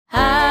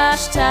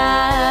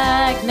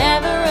Hashtag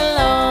Never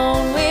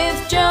Alone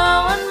with Joe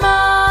and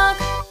Mark.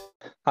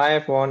 Hi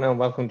everyone and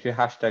welcome to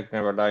Hashtag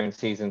Never Alone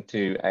Season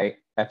 2,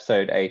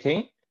 Episode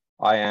 18.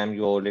 I am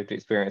your lived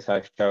experience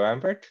host, Joe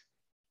Ambridge.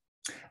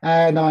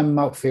 And I'm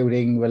Mark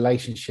Fielding,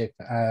 relationship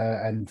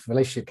counsellor and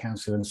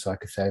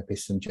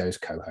psychotherapist and Joe's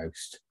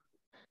co-host.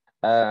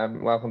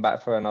 Welcome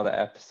back for another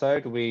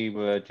episode. We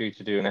were due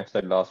to do an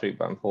episode last week,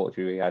 but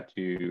unfortunately we had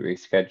to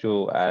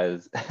reschedule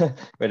as we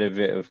had a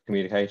bit of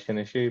communication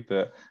issue,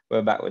 but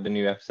we're back with a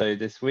new episode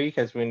this week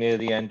as we're near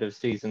the end of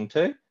Season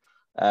 2.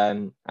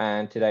 And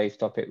today's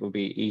topic will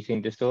be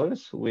eating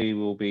disorders. We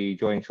will be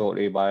joined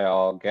shortly by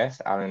our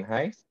guest, Alan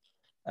Hayes.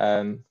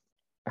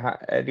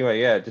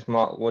 Just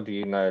Mark, what do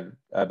you know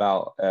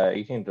about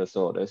eating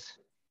disorders?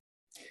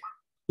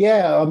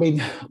 Yeah, I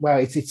mean, well,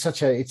 it's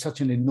such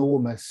an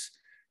enormous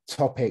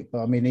topic,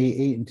 but I mean,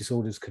 eating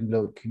disorders can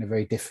look,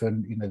 very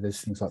different.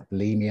 There's things like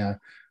bulimia,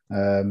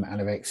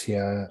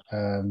 anorexia.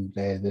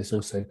 There's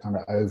also kind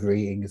of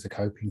overeating as a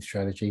coping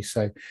strategy.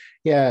 So,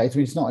 yeah,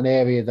 it's not an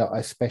area that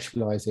I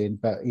specialise in,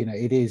 but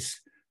it is.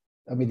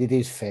 I mean, it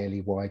is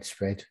fairly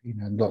widespread.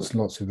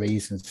 Lots of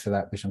reasons for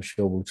that, which I'm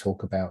sure we'll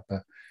talk about.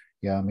 But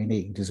yeah, I mean,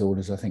 eating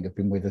disorders, I think, have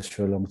been with us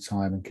for a long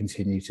time and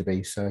continue to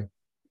be so.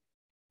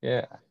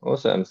 Yeah,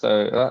 awesome.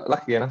 So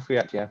lucky enough, we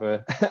actually have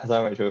as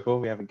I mentioned before,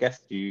 we have a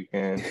guest who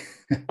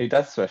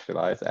does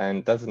specialise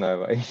and does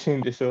know about eating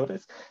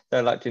disorders. So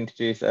I'd like to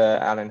introduce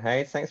Alan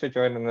Hayes. Thanks for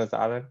joining us,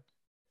 Alan.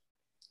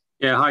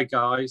 Yeah, hi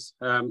guys.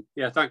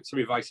 Thanks for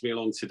inviting me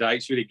along today.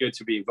 It's really good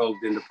to be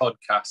involved in the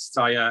podcast.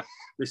 I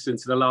listened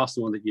to the last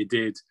one that you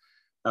did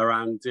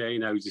around,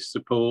 just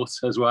support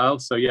as well.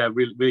 So yeah,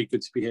 really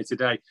good to be here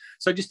today.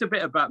 So just a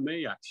bit about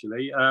me,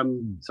 actually.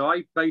 So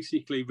I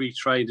basically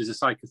retrained as a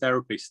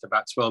psychotherapist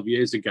about 12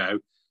 years ago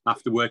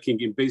after working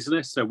in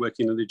business, so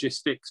working in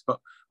logistics, but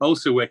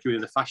also working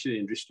in the fashion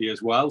industry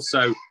as well.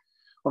 So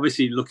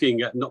obviously looking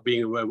at not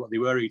being aware what they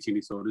were eating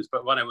disorders,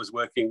 but when I was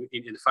working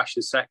in the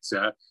fashion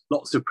sector,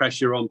 lots of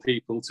pressure on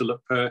people to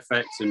look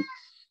perfect and,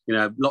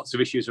 lots of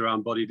issues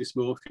around body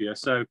dysmorphia.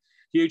 So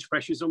huge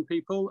pressures on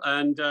people.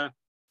 And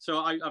so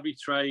I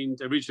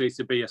retrained originally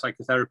to be a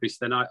psychotherapist.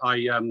 Then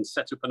I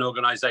set up an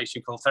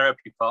organisation called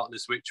Therapy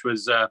Partners, which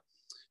was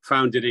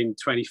founded in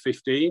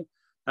 2015.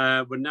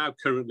 We're now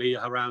currently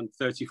around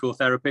 34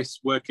 therapists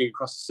working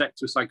across the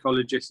sector,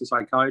 psychologists and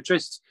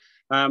psychiatrists.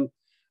 And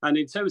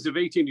in terms of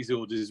eating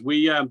disorders,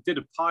 we did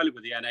a pilot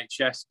with the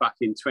NHS back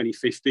in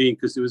 2015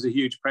 because there was a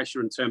huge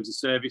pressure in terms of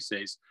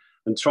services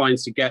and trying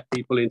to get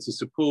people into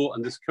support.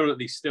 And there's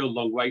currently still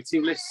long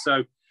waiting lists.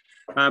 So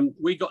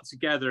we got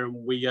together and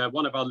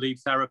one of our lead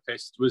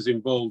therapists was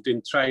involved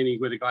in training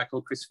with a guy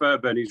called Chris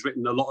Fairburn, who's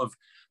written a lot of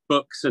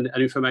books and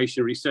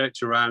information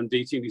research around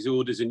eating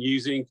disorders and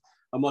using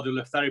a model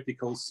of therapy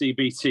called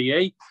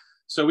CBTE.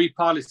 So we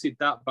piloted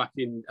that back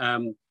in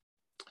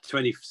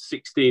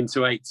 2016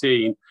 to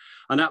 18.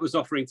 And that was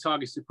offering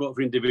target support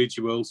for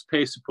individuals,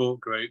 peer support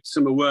groups,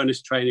 some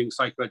awareness training,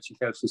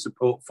 psychoeducation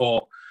support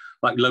for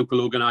like local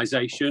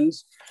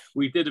organisations.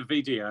 We did a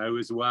video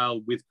as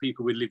well with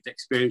people with lived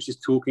experiences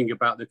talking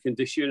about the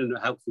condition and the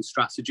helpful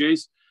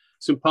strategies,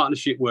 some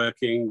partnership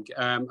working,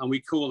 and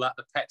we call that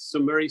the PETS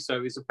summary.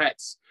 So it's a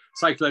PETS,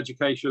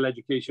 psychoeducational,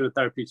 educational,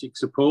 therapeutic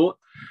support.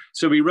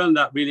 So we run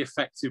that really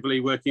effectively,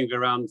 working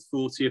around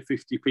 40 or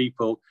 50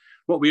 people.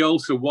 What we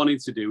also wanted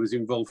to do was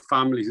involve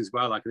families as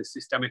well, like a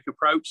systemic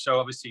approach.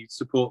 So obviously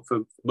support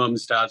for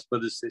mums, dads,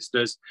 brothers,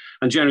 sisters,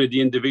 and generally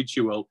the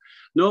individual.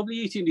 Normally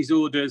eating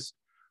disorders,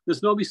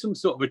 there's normally some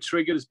sort of a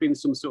trigger, there's been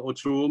some sort of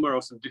trauma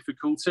or some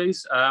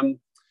difficulties. And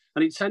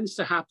it tends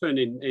to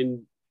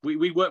happen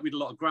we work with a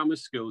lot of grammar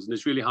schools and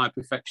there's really high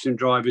perfection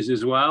drivers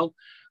as well.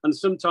 And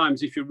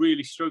sometimes if you're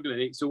really struggling,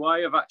 it's a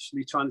way of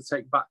actually trying to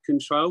take back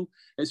control.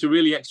 It's a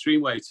really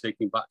extreme way of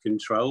taking back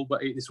control,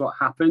 but it is what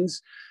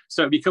happens.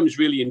 So it becomes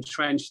really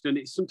entrenched and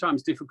it's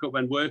sometimes difficult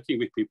when working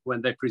with people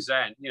when they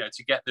present,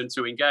 to get them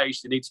to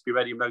engage, they need to be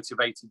ready and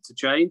motivated to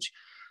change.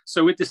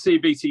 So with the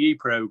CBTE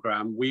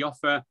program, we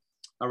offer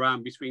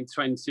around between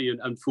 20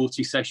 and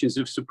 40 sessions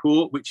of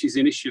support, which is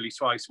initially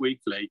twice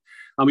weekly.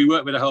 And we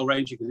work with a whole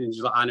range of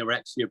conditions like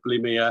anorexia,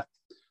 bulimia.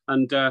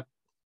 And the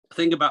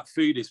thing about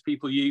food is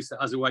people use it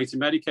as a way to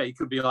medicate. It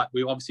could be like,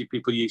 obviously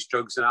people use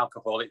drugs and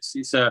alcohol.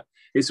 It's a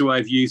way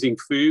of using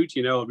food,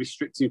 or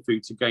restricting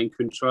food to gain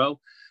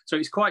control. So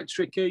it's quite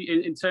tricky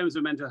in terms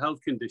of mental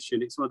health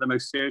condition. It's one of the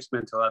most serious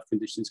mental health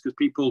conditions because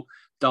people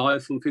die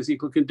from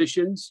physical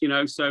conditions,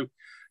 so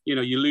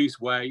you lose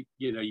weight,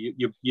 you're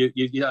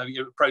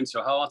prone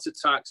to heart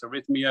attacks,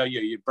 arrhythmia,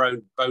 your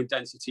bone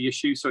density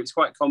issues. So it's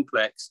quite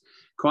complex,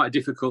 quite a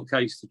difficult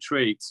case to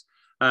treat.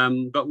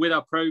 But with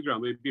our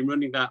program, we've been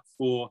running that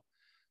for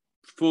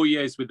 4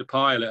 years with the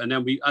pilot. And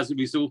then as a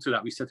result of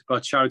that, we set up our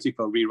charity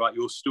called Rewrite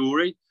Your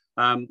Story.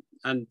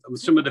 And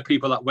some of the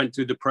people that went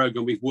through the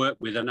program we've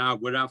worked with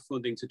we're now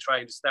funding to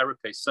train as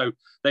therapists. So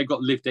they've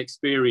got lived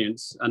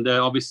experience and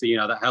obviously,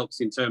 that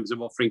helps in terms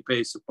of offering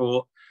peer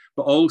support,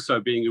 but also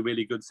being a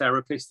really good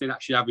therapist and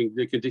actually having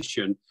the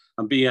condition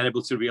and being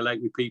able to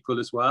relate with people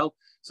as well.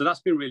 So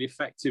that's been really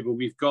effective. And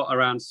we've got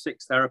around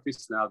 6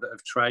 therapists now that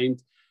have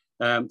trained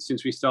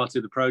since we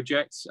started the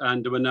project.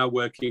 And we're now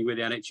working with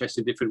the NHS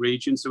in different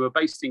regions. So we're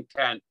based in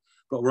Kent,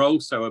 but we're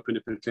also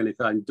opening up a clinic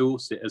in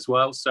Dorset as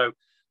well. So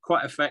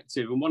quite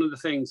effective. And one of the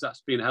things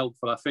that's been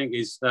helpful, I think,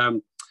 is a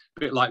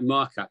bit like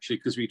Mark, actually,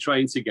 because we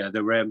trained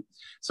together.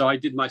 So I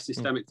did my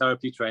systemic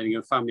therapy training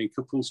and family and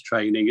couples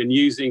training, and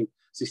using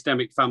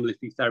systemic family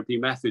therapy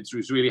methods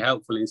was really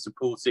helpful in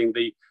supporting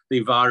the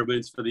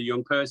environment for the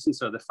young person,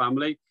 so the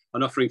family,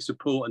 and offering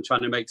support and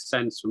trying to make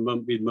sense for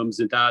with mums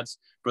and dads,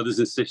 brothers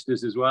and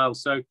sisters as well.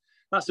 So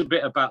that's a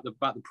bit about the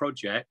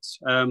project.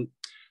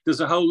 There's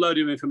a whole load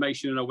of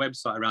information on our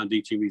website around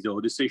eating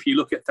disorders. So if you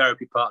look at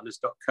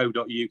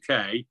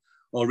therapypartners.co.uk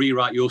or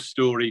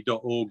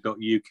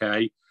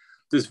rewriteyourstory.org.uk,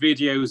 there's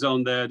videos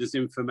on there, there's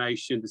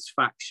information, there's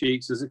fact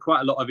sheets, there's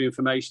quite a lot of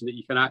information that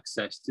you can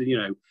access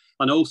to,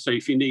 and also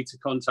if you need to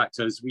contact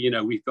us,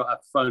 we've got a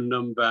phone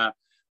number,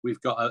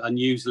 we've got a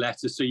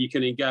newsletter, so you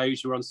can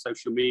engage. We're on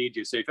social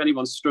media. So if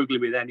anyone's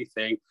struggling with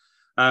anything,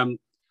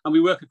 and we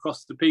work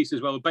across the piece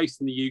as well. We're based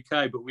in the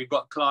UK, but we've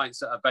got clients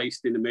that are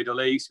based in the Middle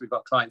East. We've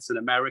got clients in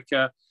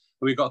America,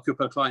 and we've got a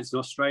couple of clients in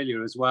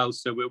Australia as well.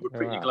 So we're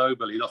pretty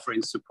global in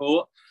offering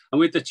support.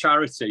 And with the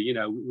charity,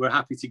 we're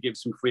happy to give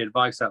some free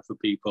advice out for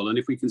people. And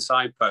if we can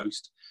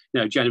signpost,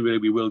 generally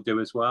we will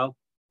do as well.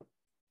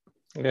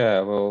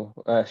 Yeah, we'll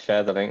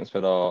share the links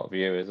with our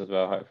viewers as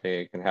well.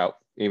 Hopefully it can help,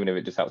 even if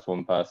it just helps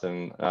one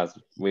person. As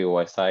we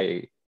always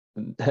say,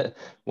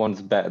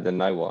 one's better than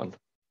no one.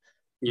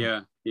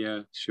 Yeah,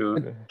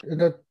 sure.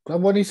 And I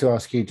wanted to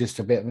ask you just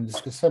a bit. I mean,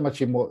 there's so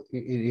much in what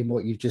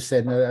you've just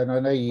said, and I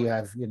know you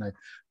have.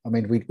 I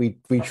mean,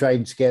 we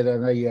train together. I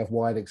know you have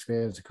wide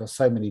experience across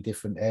so many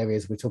different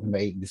areas. We're talking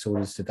about eating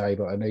disorders today,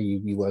 but I know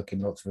you work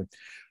in lots of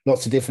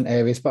different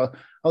areas. But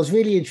I was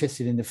really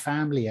interested in the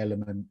family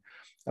element.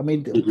 I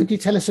mean, could you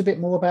tell us a bit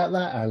more about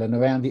that, Alan,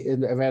 around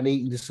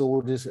eating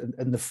disorders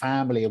and the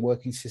family and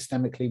working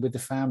systemically with the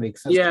family?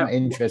 Because that's quite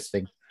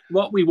interesting.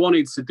 What we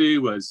wanted to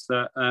do was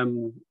that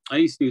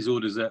eating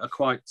disorders are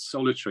quite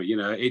solitary.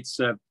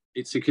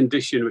 It's a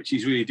condition which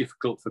is really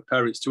difficult for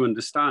parents to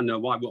understand. Now,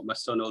 why won't my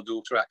son or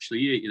daughter actually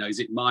eat? Is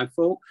it my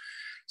fault?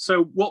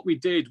 So what we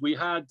did, we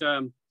had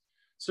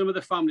some of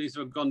the families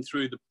who have gone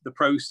through the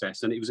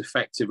process, and it was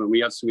effective, and we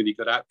had some really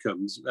good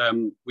outcomes.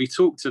 We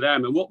talked to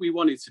them, and what we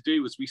wanted to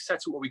do was we set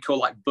up what we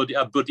call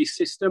a buddy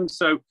system.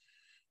 So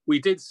we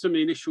did some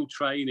initial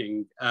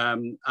training,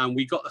 and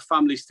we got the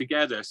families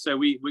together. So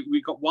we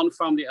got one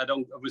family that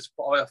was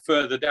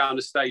further down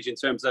the stage in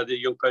terms of the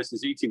young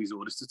person's eating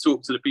disorders, to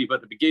talk to the people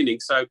at the beginning,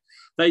 so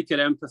they could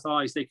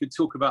empathise, they could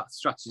talk about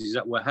strategies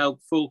that were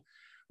helpful.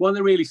 One of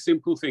the really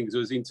simple things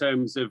was in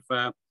terms of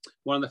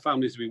one of the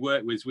families we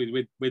worked with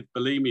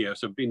bulimia,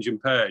 so binge and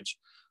purge.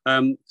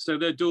 So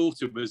their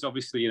daughter was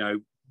obviously,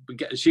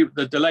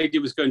 the lady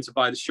was going to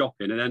buy the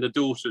shopping, and then the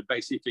daughter would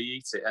basically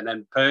eat it and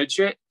then purge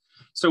it.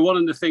 So one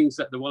of the things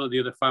that one of the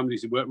other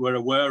families were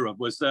aware of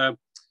was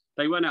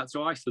they went out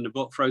to Iceland and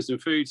bought frozen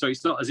food. So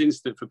it's not as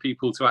instant for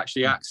people to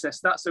actually access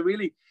that. So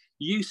really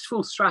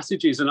useful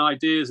strategies and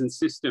ideas and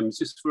systems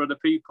just for other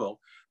people.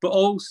 But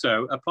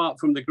also, apart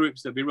from the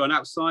groups that we run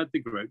outside the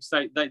groups,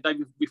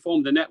 we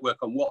formed a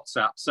network on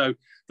WhatsApp. So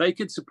they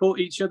could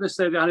support each other.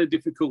 So if they had a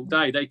difficult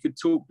day, they could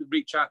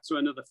reach out to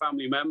another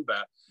family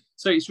member.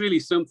 So it's really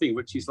something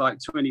which is like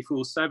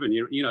 24/7.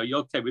 You're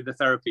okay with the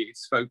therapy.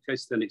 It's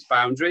focused and it's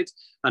boundaried,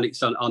 and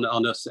it's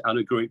on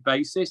a group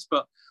basis.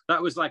 But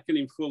that was like an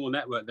informal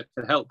network that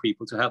could help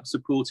people to help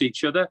support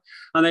each other.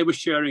 And they were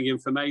sharing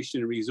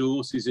information,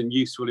 resources, and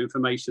useful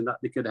information that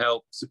they could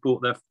help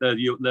support their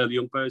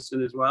young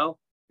person as well.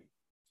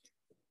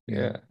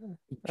 Yeah.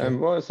 And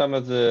what are some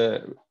of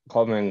the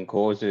common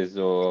causes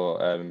or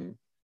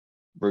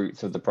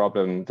roots of the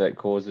problem that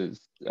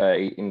causes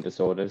eating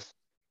disorders?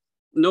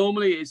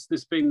 Normally,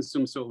 there's been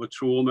some sort of a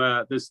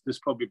trauma. There's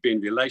probably been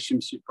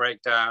relationship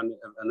breakdown,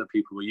 and the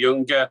people were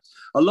younger.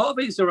 A lot of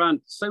it's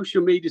around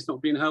social media's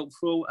not been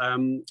helpful.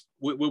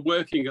 We're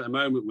working at the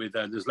moment with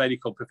there's a lady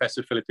called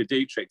Professor Philippa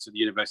Dietrich at the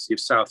University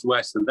of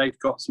Southwest, and they've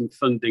got some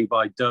funding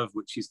by Dove,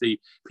 which is the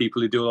people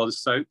who do a lot of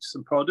soaps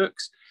and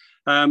products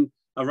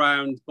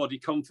around body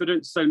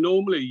confidence. So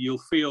normally you'll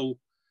feel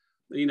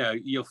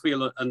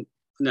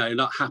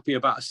not happy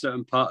about a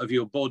certain part of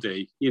your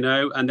body,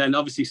 and then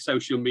obviously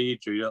social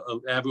media,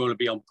 everyone will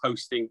be on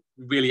posting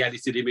really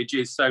edited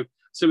images. So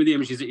some of the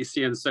images that you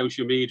see on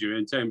social media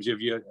in terms of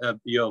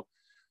your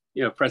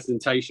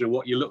presentation and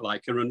what you look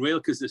like are unreal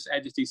because there's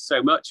edited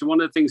so much. And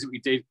one of the things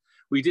that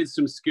we did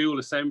some school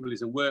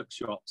assemblies and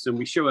workshops, and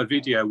we show a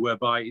video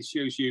whereby it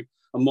shows you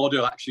a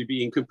model actually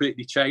being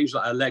completely changed,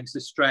 like her legs are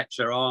stretched,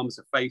 her arms,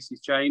 her face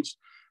is changed.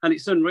 And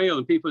it's unreal,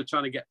 and people are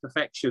trying to get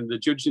perfection. They're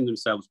judging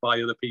themselves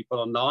by other people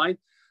online,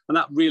 and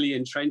that really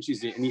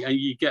entrenches it. And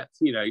you get,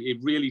 it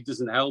really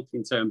doesn't help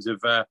in terms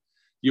of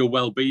your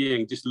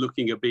well-being. Just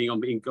looking at being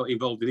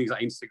involved in things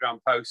like Instagram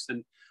posts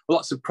and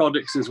lots of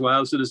products as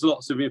well. So there's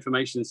lots of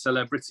information and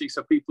celebrity.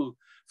 So people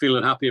feel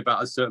unhappy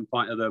about a certain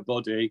part of their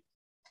body.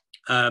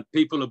 There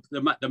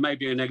may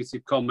be a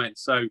negative comment.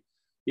 So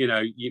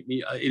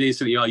it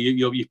is,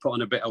 you put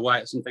on a bit of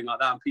weight or something like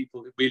that, and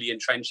people, it really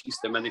entrenches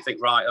them, and they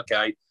think, right,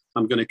 okay,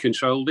 I'm going to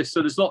control this.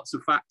 So there's lots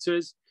of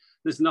factors.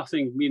 There's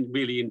nothing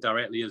really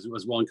indirectly as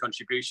one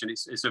contribution.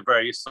 It's a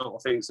various sort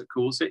of things that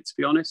cause it, to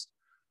be honest.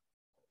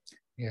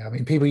 Yeah, I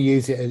mean, people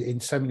use it in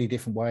so many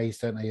different ways,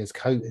 don't they? As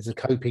a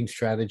coping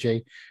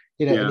strategy,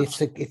 and it's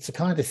the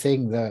kind of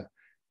thing that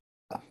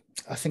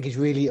I think is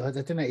really, I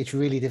don't know, it's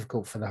really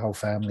difficult for the whole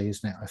family,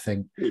 isn't it? I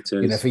think, it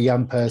is. If a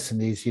young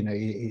person is, he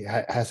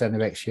has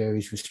anorexia,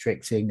 is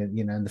restricting, and,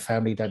 and the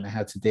family don't know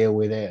how to deal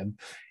with it. And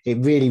it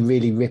really,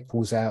 really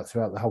ripples out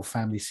throughout the whole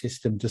family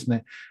system, doesn't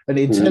it? And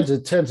in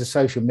terms of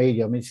social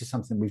media, I mean, this is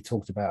something we've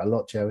talked about a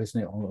lot, Joe,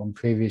 isn't it, on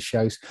previous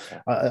shows?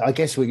 I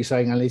guess what you're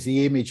saying, Alan, is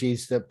the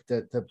images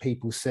that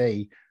people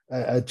see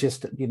are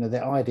just,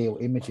 their ideal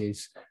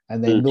images,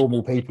 and then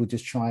normal people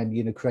just try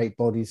and, create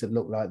bodies that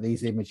look like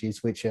these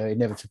images, which are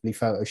inevitably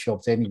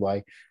photoshopped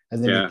anyway.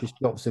 And then it just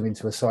drops them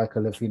into a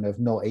cycle of, of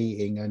not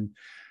eating and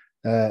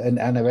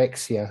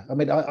anorexia. I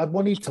mean, I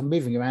wanted to,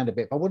 moving around a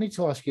bit, but I wanted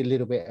to ask you a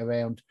little bit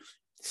around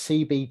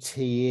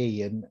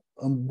CBTE and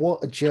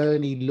what a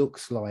journey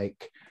looks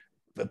like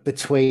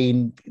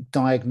between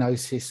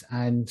diagnosis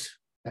and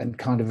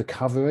kind of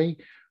recovery.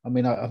 I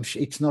mean, I'm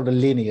sure it's not a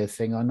linear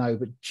thing, I know,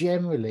 but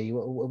generally,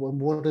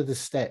 what are the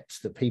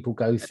steps that people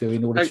go through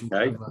in order to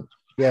recover?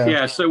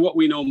 Yeah. So what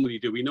we normally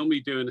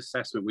do an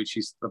assessment, which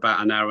is about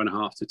an hour and a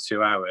half to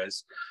 2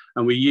 hours,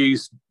 and we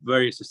use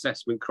various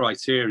assessment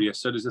criteria.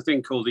 So there's a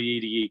thing called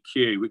the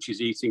EDEQ, which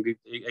is Eating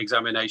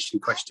Examination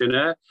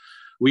Questionnaire.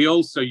 We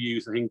also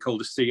use a thing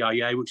called the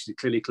CIA, which is a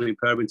clinical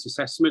impairment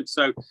assessment.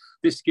 So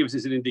this gives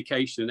us an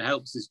indication and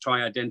helps us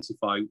try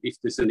identify if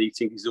there's an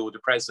eating disorder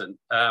present.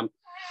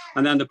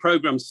 And then the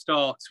program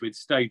starts with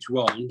stage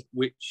 1,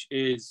 which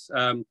is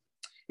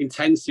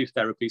intensive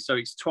therapy. So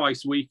it's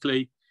twice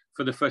weekly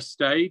for the first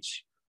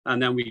stage,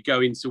 and then we go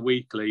into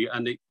weekly.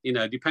 And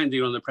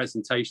depending on the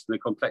presentation, the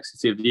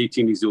complexity of the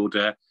eating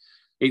disorder,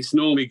 it's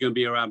normally going to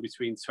be around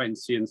between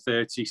 20 and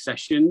 30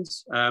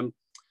 sessions.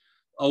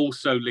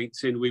 Also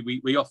linked in,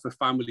 we offer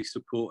family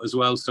support as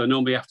well. So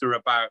normally after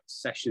about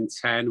session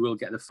 10, we'll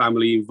get the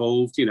family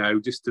involved,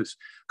 just to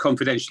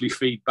confidentially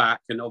feedback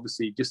and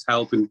obviously just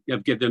help and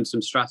give them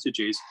some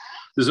strategies.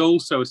 There's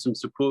also some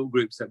support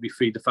groups that we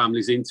feed the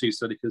families into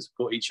so they can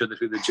support each other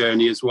through the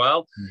journey as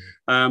well.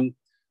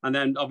 And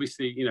then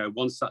obviously,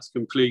 once that's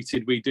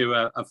completed, we do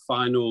a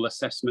final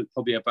assessment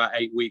probably about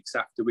 8 weeks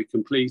after we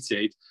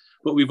completed.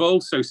 But we've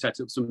also set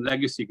up some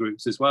legacy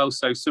groups as well.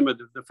 So some of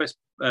the first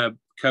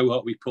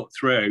cohort we put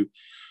through,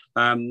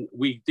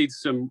 we did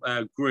some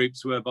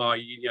groups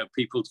whereby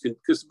people can,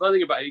 because the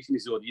thing about eating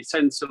disorder, you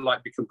tend to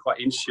become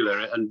quite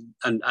insular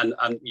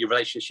and your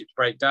relationships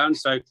break down.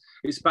 So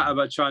it's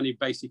about trying to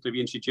basically be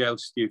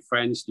introduced to your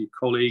friends, to your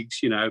colleagues,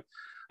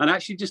 and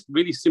actually just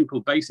really simple,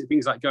 basic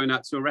things like going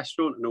out to a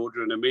restaurant and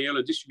ordering a meal,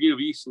 and just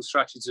useful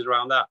strategies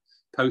around that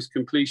post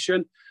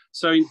completion.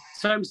 So in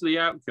terms of the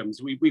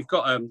outcomes, we've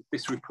got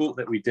this report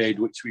that we did,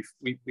 which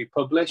we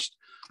published.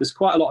 There's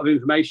quite a lot of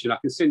information. I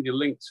can send you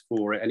links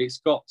for it, and it's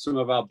got some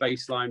of our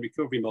baseline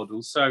recovery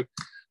models. So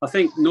I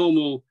think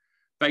normal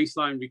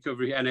baseline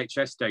recovery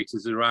NHS data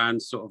is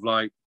around sort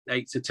of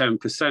 8 to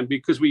 10%,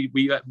 because we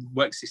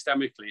work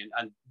systemically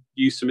and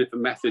use some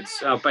different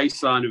methods. Our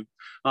baseline of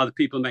either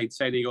people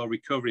maintaining or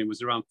recovering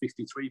was around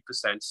 53%.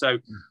 So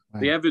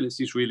the evidence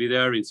is really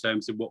there in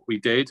terms of what we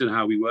did and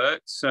how we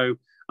worked. So,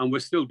 and we're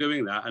still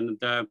doing that.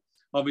 And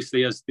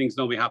obviously, as things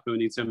normally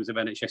happen in terms of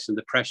NHS and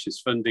the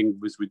pressures, funding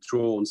was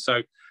withdrawn.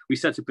 So we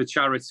set up a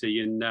charity,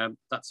 and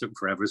that took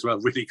forever as well.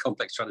 Really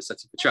complex trying to set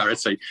up a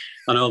charity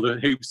and all the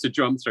hoops to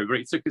jump through. But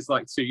it took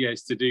us 2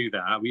 years to do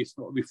that.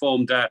 We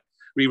formed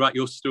Rewrite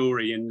Your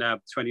Story in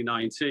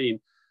 2019,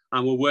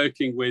 and we're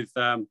working with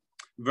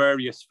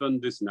various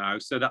funders now.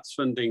 So that's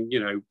funding,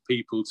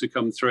 people to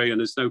come through, and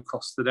there's no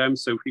cost to them.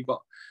 So we've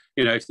got,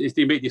 if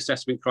they meet the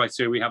assessment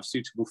criteria, we have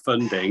suitable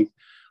funding.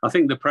 I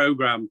think the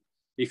program,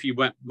 if you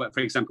went,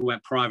 for example,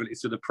 went privately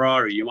to the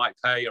Priory, you might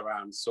pay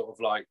around sort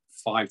of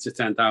 £5,000 to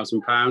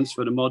 £10,000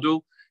 for the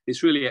model.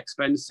 It's really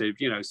expensive,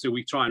 so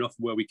we try and offer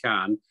where we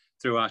can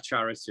through our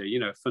charity,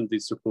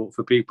 funded support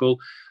for people.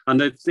 And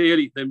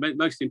the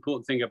most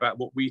important thing about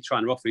what we try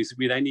and offer is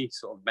with any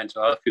sort of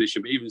mental health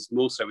condition, but even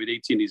more so with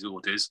eating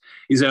disorders,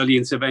 is early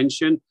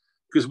intervention.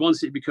 Because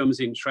once it becomes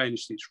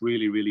entrenched, it's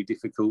really, really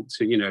difficult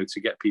to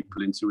get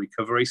people into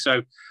recovery.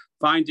 So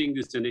finding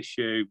there's an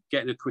issue,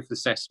 getting a quick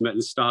assessment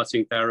and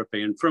starting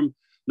therapy. And from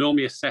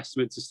normally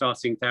assessment to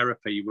starting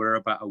therapy, we're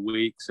about a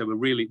week. So we're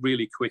really,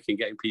 really quick in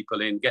getting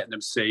people in, getting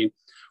them seen.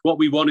 What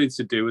we wanted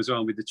to do as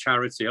well with the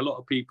charity, a lot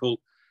of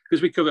people,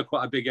 because we cover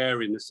quite a big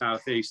area in the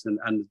southeast and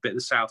a bit of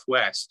the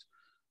southwest,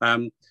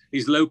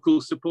 is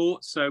local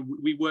support. So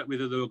we work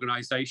with other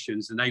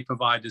organisations, and they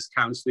provide us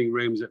counselling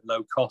rooms at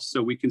low cost,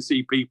 so we can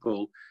see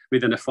people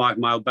within a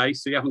 5-mile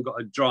base. So you haven't got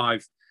to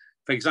drive.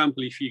 For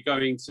example, if you're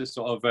going to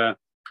sort of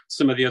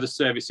some of the other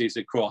services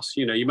across,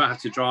 you might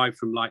have to drive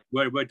from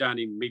we're down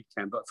in Mid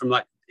Kent, but from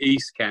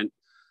East Kent,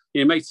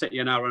 it may take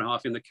you an hour and a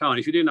half in the car. And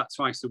if you're doing that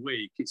twice a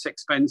week, it's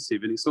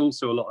expensive, and it's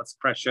also a lot of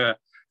pressure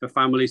for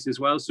families as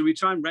well. So we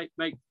try and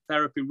make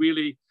therapy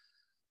really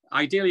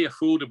ideally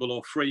affordable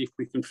or free if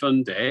we can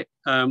fund it,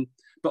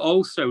 but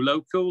also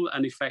local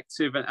and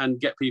effective,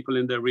 and get people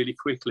in there really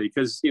quickly.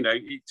 Because, you know,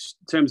 in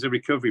terms of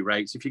recovery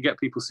rates, if you get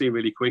people seen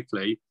really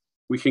quickly,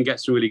 we can get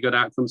some really good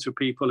outcomes for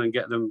people and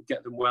get them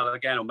well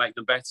again, or make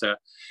them better.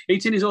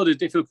 Eating disorder is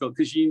difficult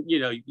because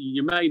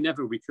you may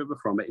never recover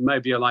from it. It may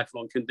be a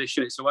lifelong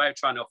condition. It's a way of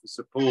trying to offer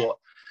support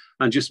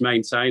and just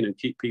maintain and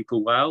keep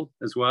people well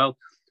as well.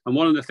 And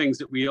one of the things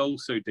that we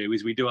also do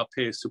is we do our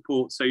peer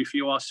support. So if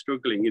you are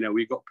struggling, you know,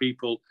 we've got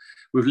people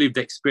with lived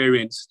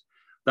experience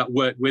that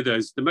work with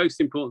us. The most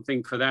important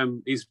thing for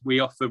them is we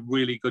offer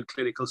really good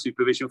clinical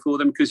supervision for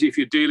them, because if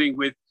you're dealing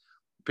with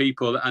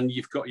people and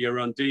you've got your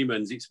own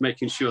demons, it's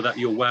making sure that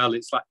you're well.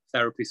 It's like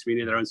therapists, we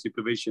need their own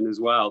supervision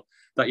as well,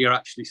 that you're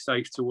actually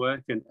safe to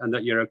work and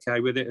that you're okay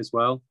with it as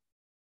well.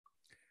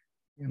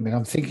 I mean,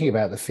 I'm thinking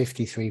about the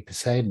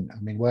 53%. I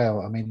mean,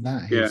 wow, I mean,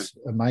 that is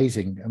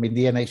amazing. I mean,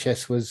 the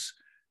NHS was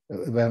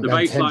around the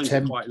baselines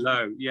are quite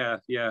low. Yeah.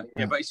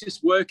 But it's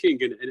just working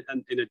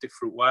in a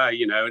different way,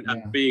 you know,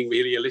 and being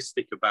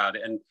realistic about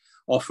it and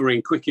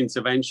offering quick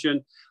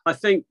intervention. I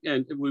think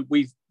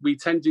we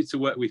tended to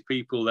work with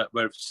people that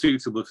were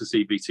suitable for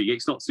CBT.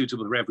 It's not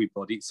suitable for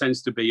everybody. It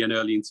tends to be an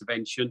early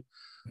intervention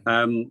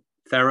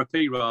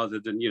therapy rather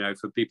than, you know,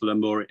 for people who are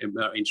more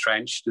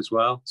entrenched as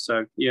well.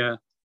 So, yeah.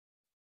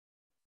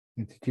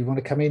 Do you want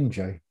to come in,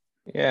 Joe?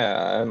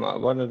 Yeah,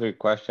 one of the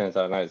questions,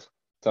 I know it's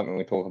something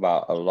we talk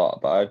about a lot,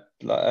 but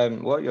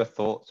what are your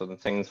thoughts on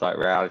things like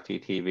reality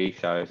TV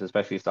shows,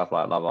 especially stuff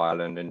like Love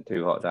Island and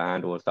Too Hot to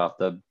Handle and stuff,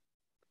 the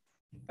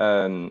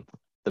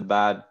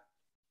bad,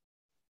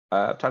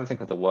 I'm trying to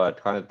think of the word,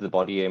 kind of the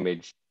body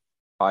image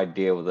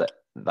ideal that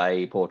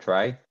they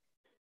portray?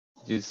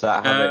 Does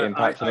that have an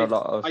impact on a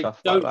lot of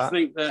stuff like that? I don't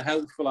think they're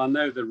helpful. I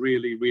know they're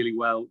really, really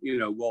well, you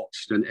know,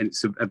 watched, and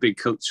it's a big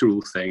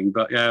cultural thing.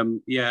 But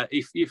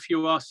if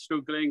you are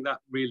struggling, that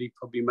really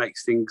probably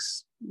makes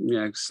things, you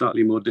know,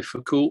 slightly more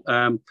difficult.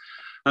 And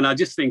I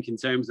just think in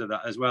terms of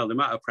that as well, the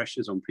amount of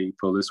pressures on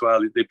people as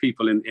well, the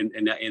people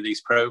in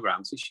these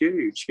programs is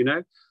huge, you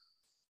know.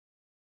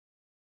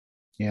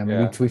 Yeah, I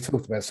mean, we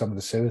talked about some of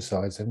the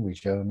suicides, haven't we,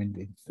 Joe? I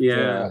mean,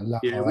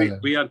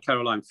 we had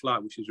Caroline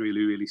Flack, which was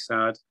really, really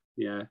sad.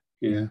 Yeah.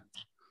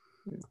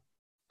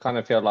 Kind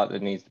of feel like there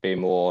needs to be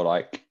more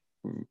like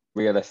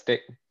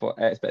realistic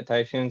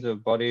expectations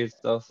of bodies,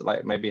 stuff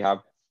like maybe have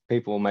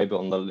people maybe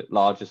on the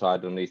larger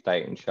side on these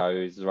dating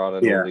shows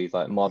rather than all these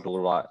like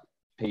model like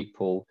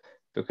people,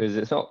 because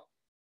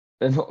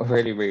they're not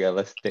really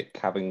realistic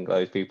having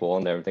those people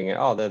on there and thinking,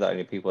 oh, they're the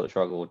only people that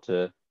struggle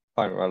to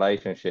find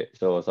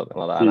relationships or something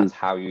like that. And that's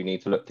how you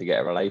need to look to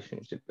get a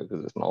relationship,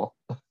 because it's not.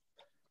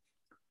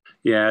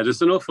 Yeah,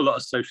 there's an awful lot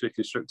of socially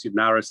constructed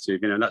narrative,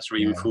 you know, and that's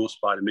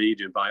reinforced by the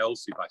media and by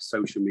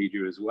social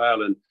media as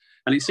well. And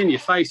it's in your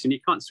face and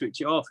you can't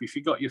switch it off. If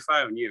you've got your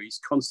phone, it's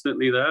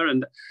constantly there.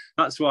 And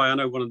that's why I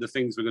know one of the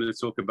things we're going to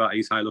talk about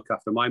is how I look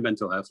after my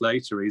mental health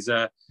later is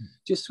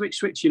just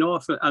switching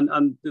off.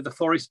 And the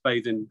forest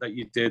bathing that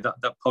you did,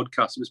 that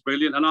podcast was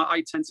brilliant. And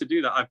I tend to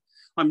do that.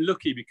 I'm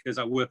lucky because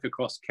I work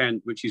across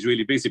Kent, which is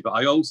really busy,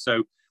 but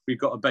we've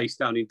got a base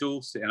down in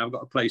Dorset and I've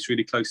got a place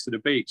really close to the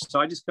beach. So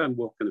I just go and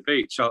walk on the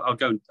beach. I'll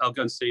go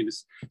and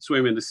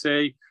swim in the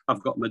sea.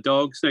 I've got my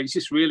dog. So it's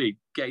just really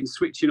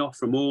switching off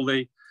from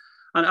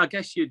and I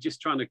guess you're just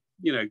trying to,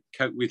 you know,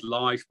 cope with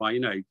life by, you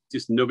know,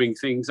 just numbing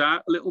things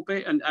out a little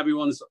bit, and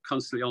everyone's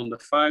constantly on the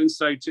phone.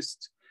 So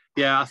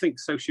I think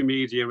social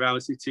media,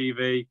 reality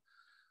TV,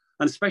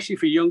 and especially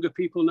for younger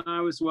people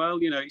now as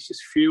well, you know, it's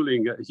just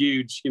fueling a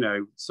huge, you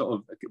know, sort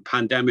of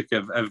pandemic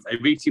of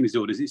eating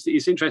disorders.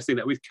 It's interesting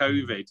that with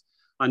COVID,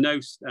 I know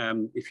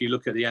if you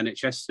look at the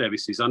NHS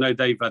services, I know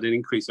they've had an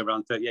increase of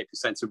around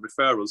 38% of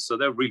referrals, so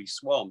they're really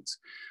swamped.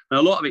 And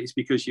a lot of it is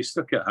because you're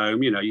stuck at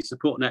home, you know, your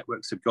support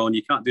networks have gone,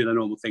 you can't do the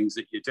normal things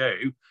that you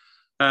do.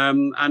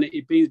 And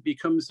it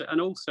becomes, and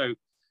also,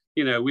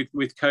 you know,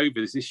 with COVID,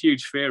 there's this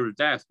huge fear of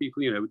death.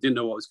 People, you know, didn't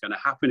know what was going to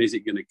happen. Is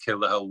it going to kill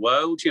the whole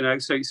world? You know,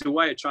 so it's a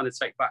way of trying to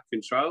take back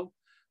control.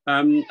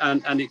 And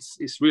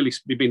it's really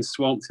been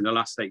swamped in the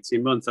last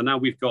 18 months. And now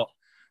we've got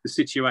the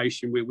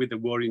situation with the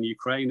war in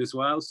Ukraine as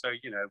well. So,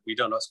 you know, we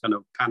don't know what's going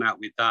to pan out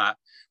with that,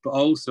 but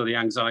also the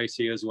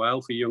anxiety as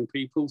well for young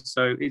people.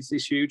 So it's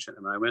huge at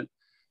the moment,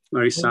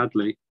 very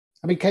sadly.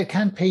 I mean,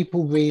 can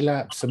people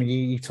relapse? I mean,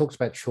 you talked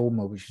about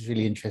trauma, which is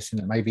really interesting,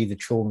 that maybe the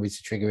trauma is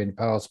a trigger in the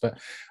past, but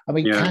I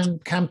mean,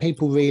 can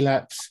people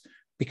relapse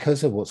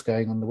because of what's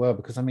going on in the world?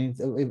 Because I mean,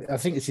 I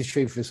think this is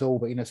true for us all,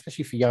 but, you know,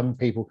 especially for young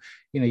people,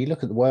 you know, you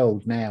look at the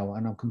world now,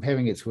 and I'm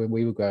comparing it to when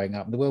we were growing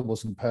up, and the world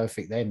wasn't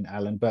perfect then,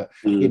 Alan, but,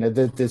 you know,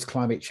 there's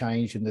climate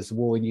change and there's the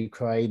war in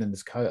Ukraine and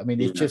there's I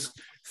mean, it's just,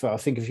 I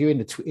think if you're in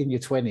your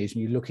 20s and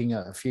you're looking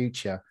at a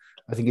future,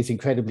 I think it's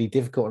incredibly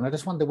difficult. And I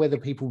just wonder whether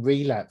people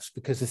relapse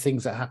because of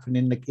things that happen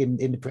in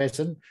the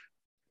present.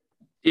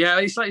 Yeah,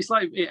 it's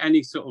like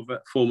any sort of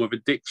form of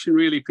addiction,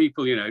 really.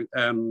 People,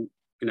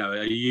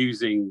 are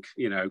using,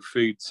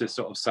 food to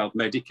sort of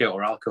self-medicate,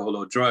 or alcohol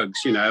or drugs,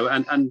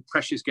 and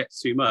pressures get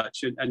too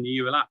much and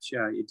you relapse.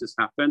 Yeah, it does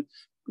happen.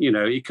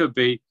 it could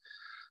be,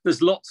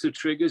 there's lots of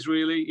triggers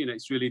really,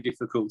 it's really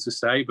difficult to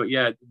say, but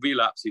yeah,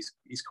 relapse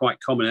is quite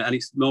common, and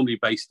it's normally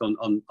based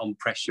on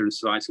pressure and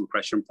societal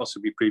pressure and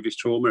possibly previous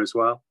trauma as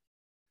well.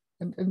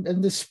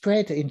 And the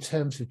spread in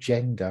terms of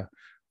gender,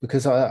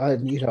 because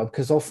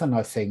because often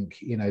I think,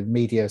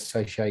 media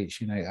associates,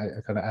 kind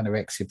of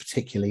anorexia,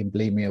 particularly, and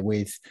bulimia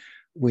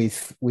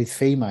with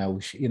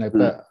females,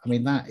 but I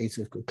mean, that is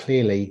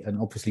clearly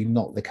and obviously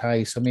not the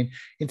case. I mean,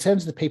 in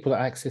terms of the people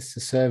that access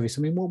the service,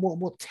 I mean,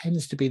 what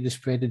tends to be the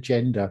spread of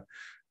gender?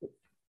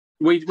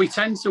 We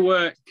tend to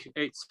work,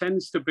 it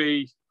tends to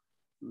be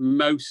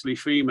mostly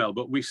female,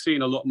 but we've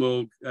seen a lot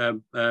more,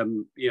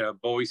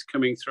 boys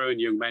coming through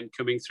and young men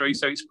coming through.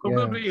 So it's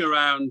probably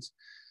around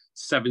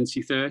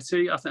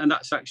 70-30. And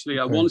that's actually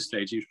at one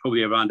stage, it was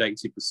probably around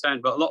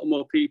 80%, but a lot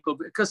more people,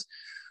 because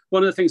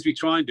one of the things we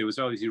try and do is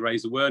obviously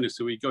raise awareness.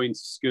 So we go into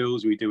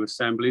schools, we do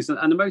assemblies.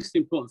 And the most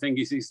important thing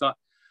is that,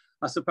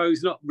 I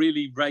suppose, not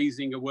really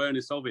raising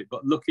awareness of it,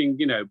 but looking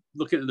at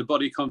the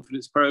body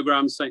confidence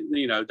programs, saying,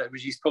 that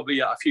which is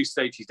probably at a few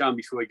stages down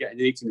before you get an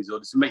eating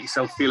disorder, to make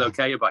yourself feel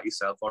okay about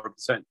yourself or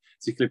a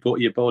particular part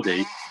of your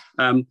body.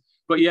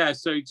 But yeah,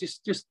 so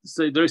just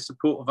so there is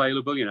support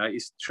available.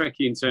 It's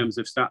tricky in terms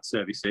of stat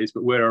services,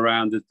 but we're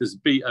around. There's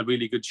a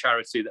really good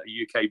charity that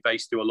are UK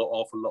based, do a lot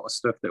of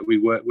stuff that we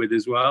work with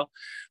as well.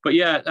 But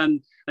yeah,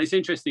 and it's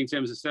interesting in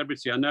terms of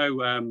celebrity. I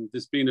know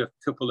there's been a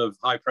couple of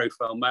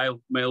high-profile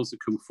males that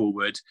come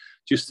forward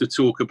just to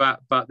talk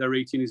about their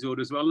eating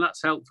disorder as well, and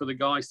that's helped for the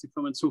guys to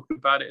come and talk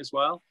about it as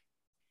well.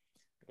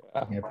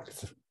 Yeah.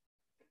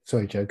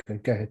 Sorry, Joe,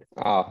 go ahead.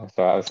 Oh,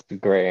 sorry, I was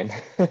agreeing.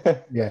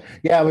 Yeah.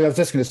 I mean, I was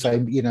just going to say, I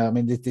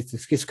mean,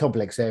 it's a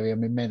complex area. I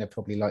mean, men are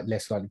probably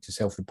less likely to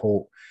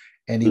self-report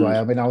anyway.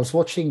 I mean, I was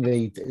watching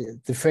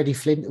the Freddie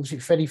Flint. Was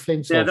it Freddie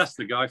Flintoff? Yeah, that's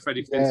the guy,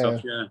 Freddie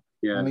Flintoff.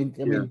 Yeah. I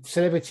mean,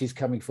 celebrities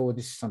coming forward.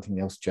 This is something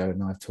else Joe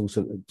and I have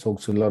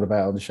talked a lot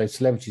about on the show.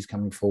 Celebrities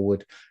coming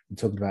forward and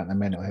talking about their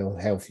mental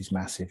health is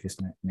massive,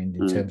 isn't it? I mean,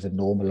 in terms of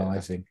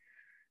normalising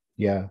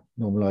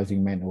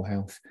mental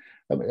health.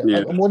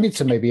 I wanted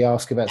to maybe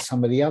ask about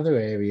some of the other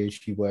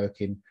areas you work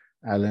in,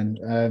 Alan.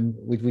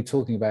 We're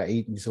talking about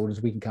eating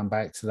disorders. We can come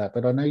back to that,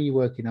 but I know you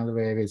work in other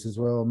areas as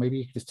well. Maybe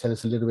you could just tell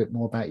us a little bit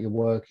more about your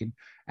work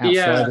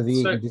outside of the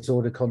eating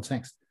disorder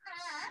context.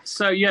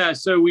 So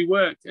we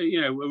work,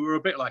 we're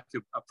a bit like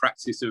a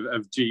practice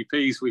of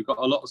GPs. We've got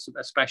a lot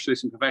of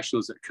specialists and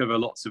professionals that cover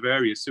lots of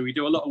areas. So we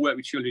do a lot of work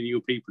with children and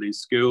young people in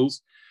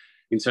schools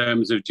in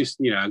terms of just,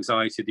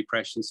 anxiety,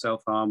 depression,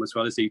 self-harm, as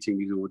well as eating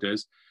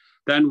disorders.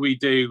 Then we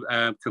do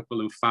a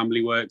couple of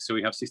family work. So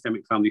we have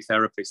systemic family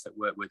therapists that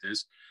work with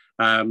us.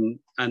 And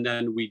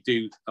then we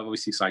do,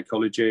 obviously,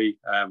 psychology.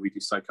 We do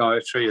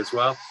psychiatry as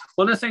well.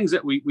 One of the things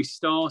that we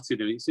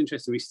started, and it's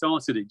interesting, we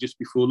started it just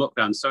before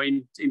lockdown. So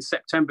in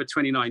September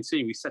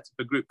 2019, we set up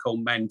a group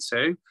called Men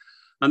Too.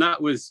 And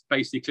that was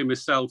basically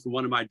myself and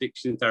one of my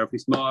addiction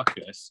therapists,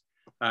 Marcus,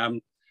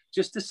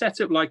 just to set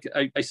up like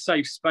a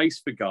safe space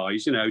for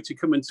guys, to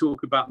come and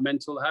talk about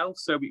mental health.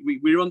 So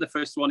we were on the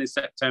first one in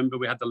September.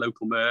 We had the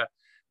local mayor.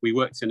 We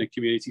worked in a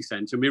community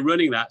centre, and we're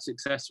running that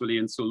successfully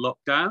until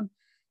lockdown.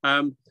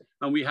 And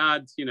we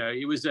had,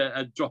 it was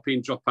a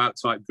drop-in, drop-out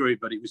type group,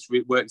 but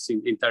it worked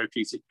in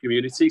therapeutic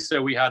community.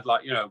 So we had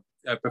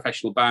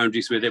professional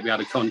boundaries with it. We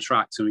had a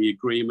contract and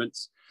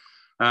agreements.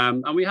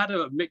 And we had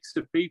a mix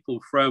of people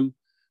from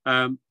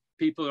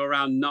people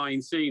around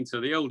 19,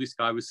 so the oldest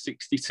guy was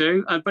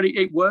 62, but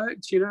it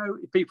worked.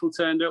 People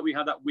turned up. We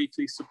had that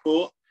weekly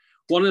support.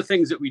 One of the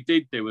things that we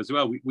did do as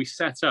well, we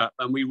set up,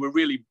 and we were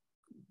really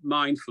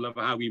mindful of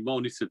how we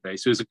monitored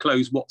this. There was a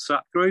closed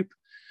WhatsApp group,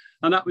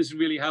 and that was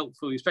really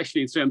helpful,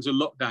 especially in terms of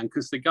lockdown,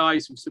 because the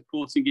guys were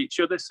supporting each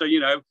other. So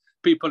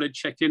people had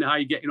checked in, how are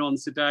you getting on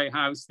today,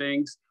 how's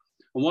things.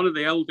 And one of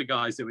the older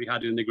guys that we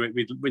had in the group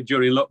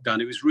during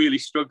lockdown, it was really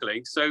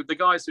struggling. So the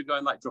guys were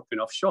going dropping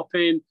off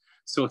shopping,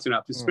 sorting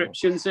out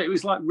prescriptions. It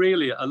was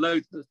really a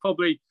load.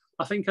 Probably,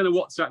 I think in a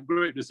WhatsApp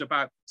group, there's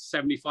about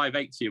 75,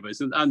 80 of us.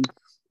 And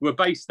we're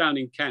based down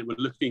in Kent. We're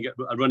looking at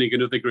running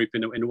another group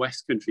in the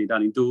West Country,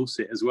 down in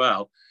Dorset as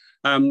well.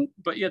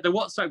 But yeah, the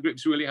WhatsApp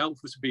group's really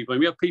helpful to people. And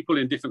we have people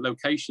in different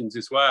locations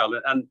as well.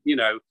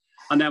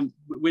 And then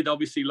with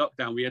obviously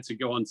lockdown, we had to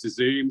go on to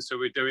Zoom. So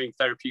we're doing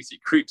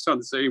therapeutic groups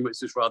on Zoom,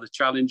 which is rather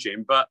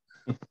challenging. But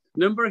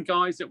number of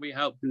guys that we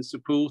helped and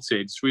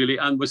supported really,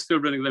 and we're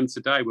still running them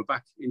today. We're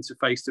back into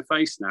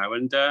face-to-face now,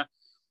 and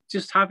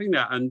just having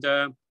that,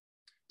 and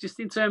just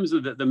in terms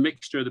of the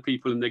mixture of the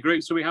people in the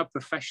group. So we have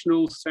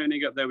professionals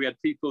turning up there. We had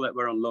people that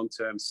were on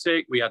long-term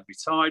sick. We had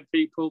retired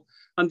people,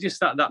 and just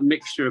that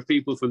mixture of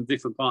people from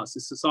different parts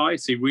of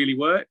society really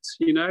worked,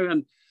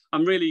 and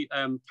I'm really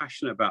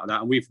passionate about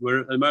that. And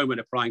we're at the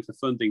moment applying for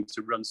funding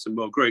to run some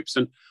more groups.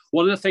 And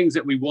one of the things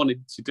that we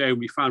wanted to do, and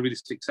we found really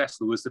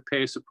successful, was the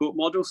peer support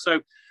model.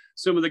 So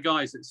some of the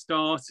guys that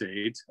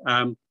started,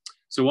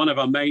 So one of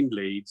our main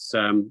leads,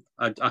 I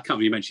can't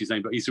really mention his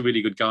name, but he's a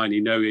really good guy and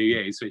you know who he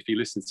is. So if he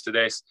listens to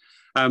this,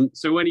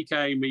 so when he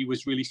came, he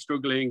was really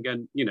struggling,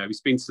 and he's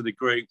been to the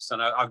groups,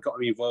 and I've got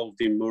him involved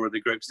in more of the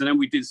groups. And then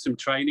we did some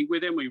training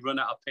with him. We run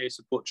out a peer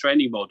support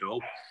training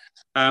model,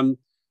 and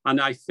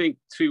I think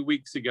 2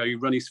 weeks ago he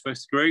run his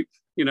first group,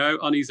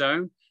 on his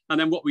own. And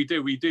then what we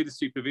do the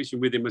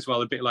supervision with him as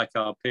well, a bit like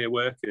our peer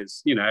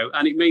workers,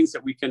 and it means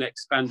that we can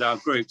expand our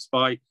groups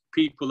by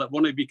people that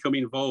want to become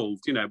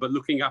involved, but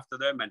looking after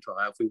their mental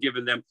health and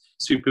giving them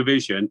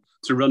supervision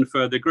to run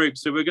further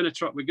groups. So we're going to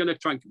try,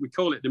 we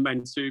call it the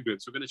Men 2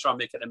 groups. We're going to try and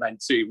make it the Men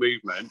 2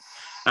 movement.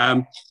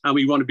 And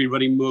we want to be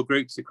running more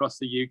groups across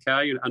the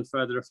UK and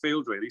further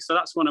afield, really. So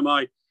that's one of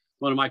my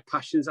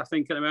passions, I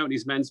think, at the moment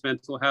is men's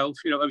mental health,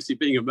 obviously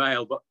being a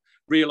male, but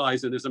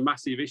realising there's a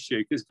massive issue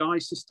because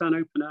guys just don't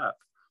open up.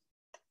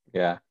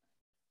 Yeah,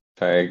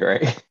 very agree.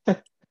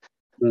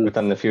 We've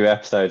done a few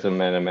episodes on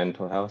men and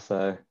mental health,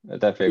 so I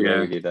definitely agree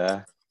with you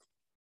there.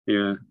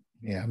 Yeah.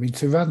 I mean,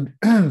 to run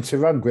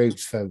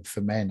groups for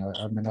men,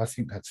 I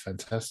think that's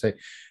fantastic.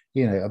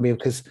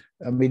 Because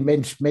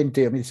men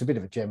do. I mean, it's a bit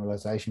of a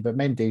generalisation, but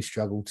men do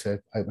struggle to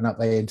open up.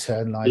 They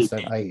internalise,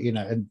 don't they?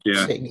 And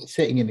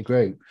sitting in a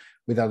group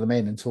with other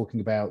men and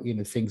talking about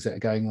things that are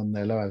going on in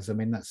their lives. I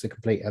mean, that's a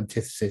complete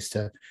antithesis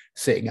to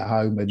sitting at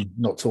home and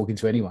not talking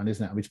to anyone,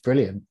 isn't it? I mean, it's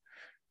brilliant.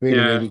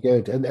 Really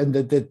good. And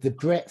the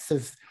breadth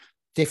of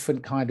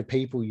different kind of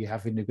people you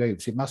have in the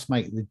groups, it must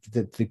make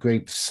the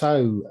group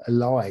so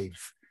alive.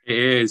 It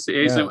is.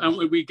 Yeah.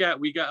 And we get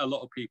a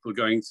lot of people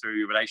going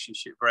through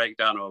relationship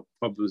breakdown or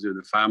problems with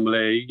the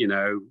family,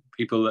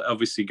 people that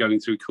obviously going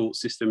through court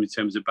system in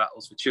terms of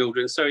battles for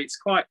children. So it's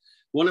quite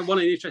one of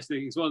the interesting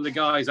things. One of the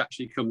guys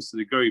actually comes to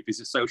the group is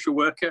a social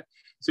worker.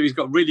 So he's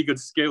got really good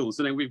skills.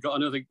 And then we've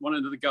got one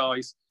of the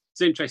guys.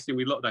 It's interesting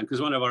with lockdown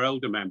because one of our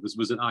older members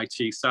was an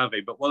IT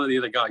savvy, but one of the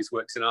other guys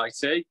works in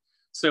IT.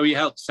 So he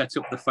helped set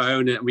up the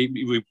phone, and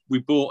we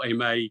bought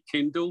him a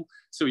Kindle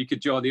so he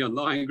could join the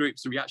online group.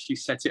 So we actually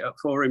set it up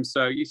for him.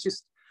 So it's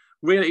just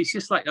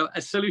like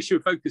a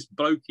solution-focused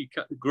blokey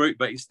group,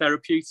 but it's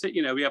therapeutic.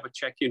 We have a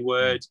check-in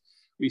word,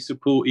 we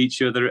support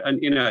each other,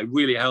 and it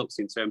really helps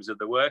in terms of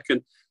the work.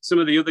 And some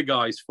of the other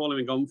guys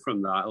following on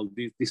from that will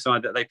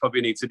decide that they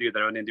probably need to do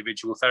their own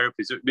individual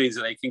therapy. So it means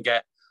that they can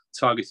get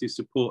targeted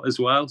support as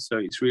well. So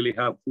it's really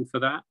helpful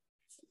for that.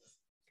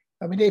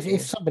 I mean,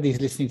 if somebody's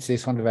listening to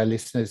this, one of our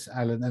listeners,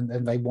 Alan,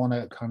 and they want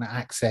to kind of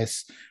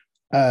access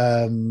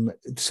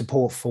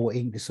support for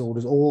eating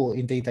disorders, or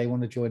indeed they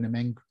want to join a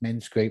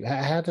men's group,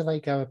 how do they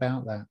go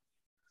about that?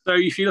 So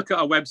if you look at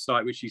our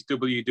website, which is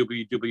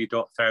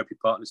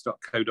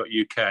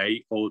www.therapypartners.co.uk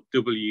or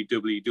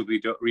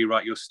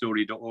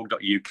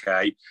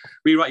www.rewriteyourstory.org.uk,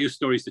 Rewrite Your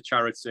Story is the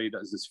charity that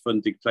has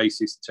funded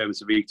places in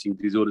terms of eating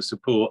disorder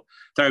support.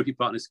 Therapy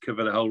Partners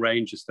cover the whole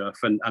range of stuff,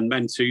 and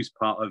Men 2 is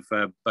part of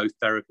both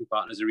Therapy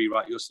Partners and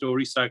Rewrite Your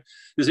Story. So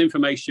there's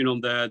information on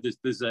there.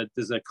 There's a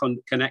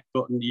connect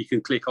button you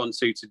can click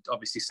onto to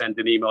obviously send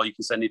an email. You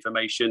can send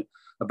information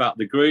about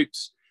the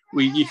groups.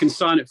 You can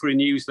sign up for a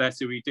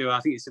newsletter. We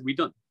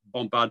don't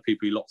bombard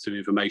people with lots of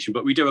information,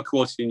 but we do a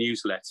quarterly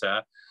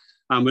newsletter,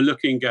 and we're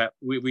looking at,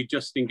 we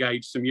just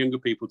engaged some younger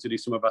people to do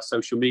some of our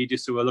social media.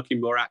 So we're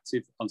looking more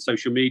active on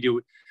social media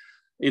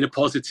in a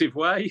positive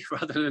way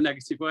rather than a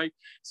negative way.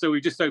 So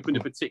we've just opened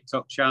up a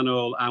TikTok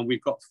channel, and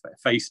we've got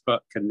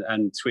Facebook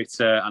and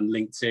Twitter and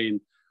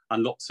LinkedIn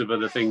and lots of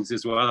other things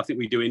as well. I think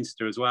we do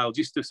Insta as well,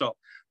 just to sort of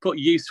put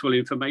useful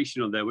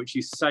information on there, which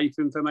is safe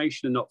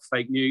information and not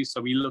fake news.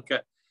 So we look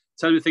at,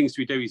 some of the things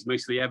we do is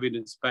mostly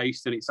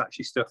evidence-based, and it's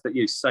actually stuff that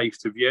is safe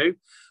to view.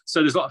 So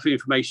there's a lot of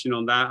information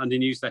on that, and the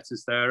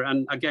newsletter's there.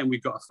 And again,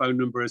 we've got a phone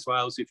number as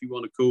well. So if you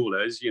want to call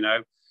us, you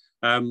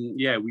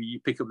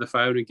pick up the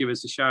phone and give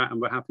us a shout, and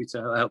we're happy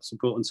to help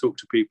support and talk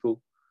to people.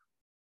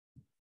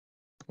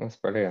 That's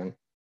brilliant.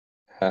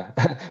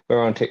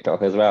 We're on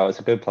TikTok as well. It's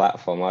a good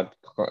platform.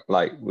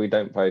 We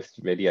don't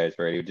post videos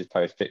really. We just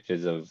post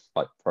pictures of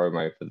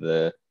promo for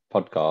the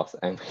podcast,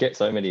 and we get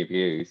so many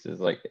views.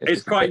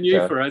 It's quite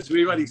new for us.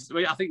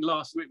 I think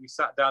last week we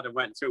sat down and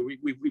went through.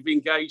 We've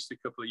engaged a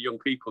couple of young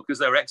people because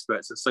they're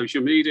experts at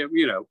social media.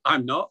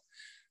 I'm not.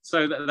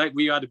 So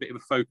we had a bit of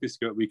a focus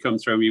group. We come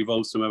through and we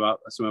involved some of our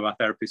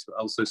therapists, but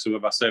also some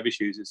of our service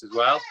users as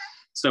well.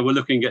 So we're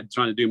looking at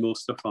trying to do more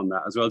stuff on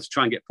that as well, to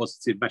try and get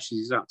positive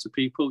messages out to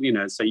people.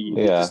 Say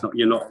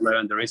you're not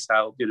alone. There is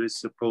help. There is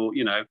support.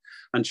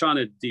 And trying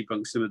to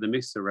debunk some of the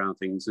myths around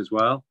things as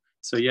well.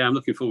 So yeah, I'm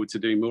looking forward to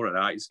doing more of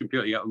that. It's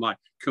completely out of my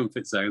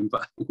comfort zone,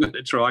 but I'm going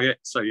to try it.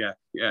 So yeah.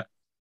 Yeah.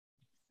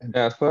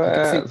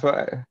 Sorry,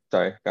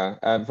 go.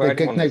 For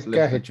anyone that's listening,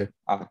 go ahead, Joe.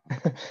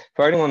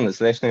 For anyone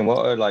that's listening,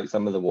 what are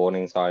some of the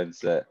warning signs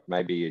that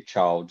maybe a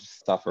child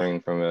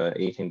suffering from an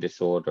eating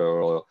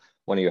disorder, or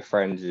one of your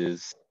friends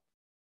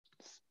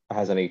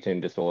has an eating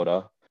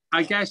disorder?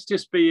 I guess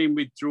just being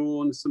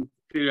withdrawn,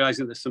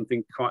 realizing there's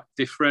something quite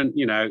different.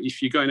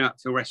 If you're going out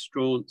to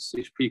restaurants,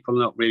 if people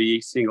are not really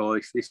eating, or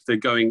if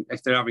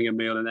they're having a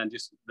meal and then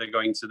they're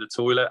going to the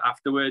toilet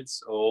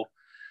afterwards, or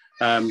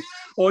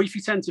if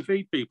you tend to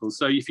feed people.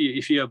 So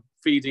if you're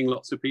feeding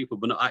lots of people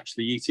but not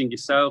actually eating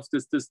yourself.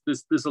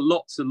 There's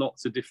lots and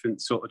lots of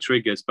different sort of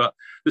triggers, but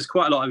there's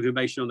quite a lot of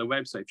information on the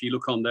website. If you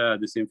look on there,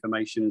 there's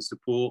information and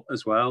support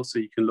as well, so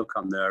you can look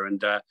on there.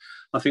 And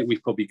I think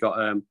we've probably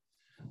got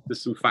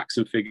there's some facts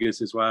and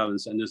figures as well,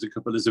 and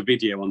there's a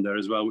video on there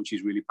as well, which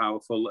is really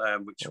powerful.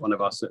 Which one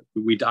of us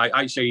I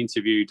actually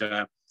interviewed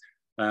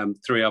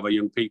 3 other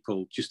young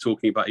people just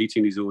talking about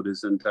eating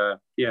disorders, and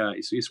yeah,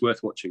 it's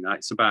worth watching that.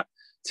 It's about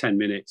 10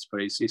 minutes,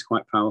 but it's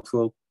quite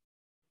powerful.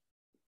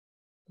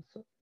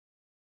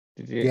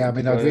 Yeah, I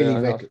mean, I'd really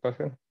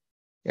recommend.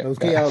 I was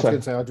going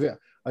to say,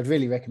 I'd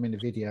really recommend the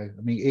video.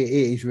 I mean, it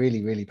is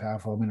really, really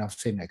powerful. I mean, I've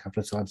seen it a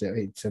couple of times.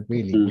 It's a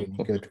really, really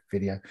good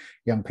video.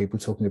 Young people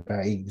talking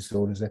about eating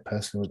disorders, their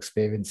personal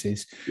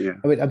experiences. Yeah.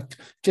 I mean,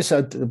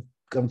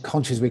 I'm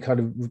conscious we're kind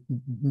of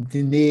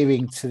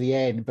nearing to the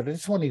end, but I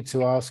just wanted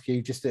to ask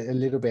you just a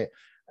little bit,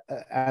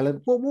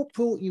 Alan, what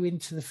brought you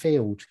into the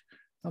field?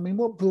 I mean,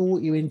 what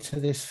brought you into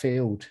this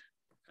field?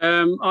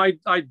 I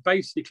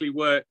basically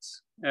worked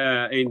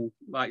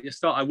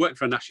I worked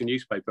for a national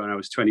newspaper when I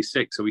was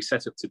 26. So we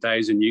set up Today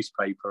as a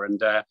newspaper,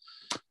 and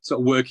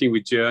sort of working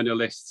with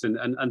journalists, and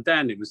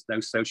then it was no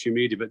social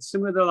media, but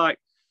some of the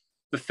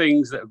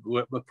things that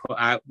were put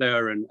out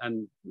there,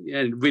 and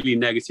really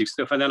negative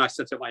stuff. And then I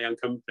set up my own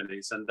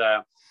companies, and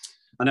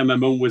then my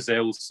mum was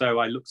ill, so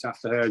I looked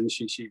after her, and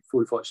she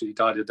unfortunately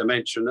died of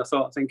dementia. And I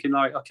thought, thinking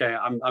like, okay,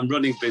 I'm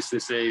running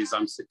businesses,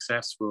 I'm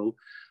successful.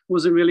 I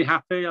wasn't really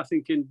happy. I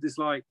think there's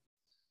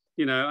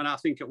and I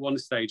think at one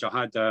stage I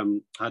had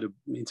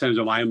in terms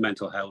of my own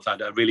mental health, I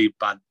had a really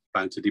bad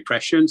bout of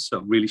depression, so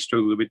I really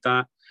struggled with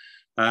that.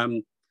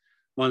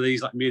 One of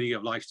these meaning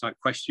of life type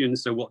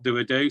questions. So what do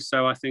I do?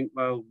 So I think,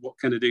 well, what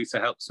can I do to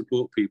help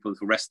support people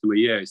for the rest of my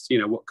years?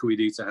 What can we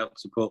do to help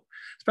support,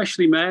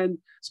 especially men,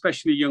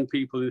 especially young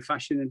people in the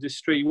fashion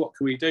industry? What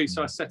can we do?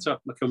 So I set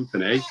up my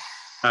company.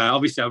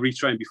 Obviously, I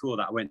retrained before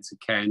that. I went to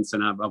Kent,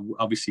 and I've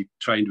obviously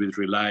trained with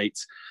Relate,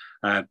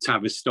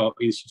 Tavistock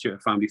Institute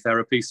of Family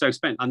Therapy. So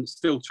I'm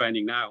still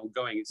training now,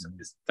 ongoing.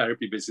 This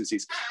therapy business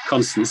is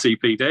constant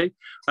CPD.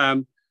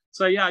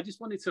 So yeah, I just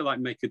wanted to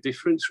make a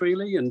difference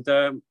really, and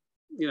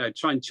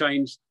try and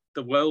change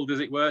the world, as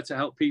it were, to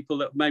help people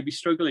that may be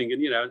struggling.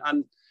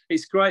 And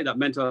it's great that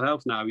mental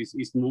health now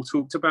is more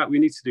talked about. We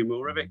need to do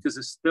more of it because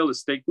there's still a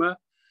stigma,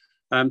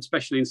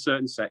 especially in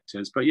certain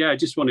sectors. But yeah, I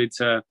just wanted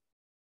to,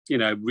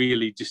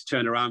 really just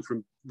turn around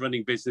from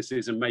running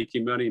businesses and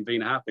making money and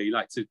being happy,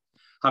 to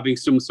having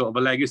some sort of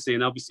a legacy.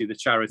 And obviously the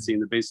charity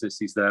and the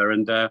business is there.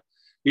 And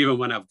even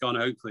when I've gone,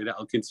 hopefully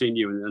that'll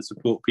continue and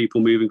support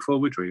people moving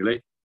forward,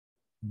 really.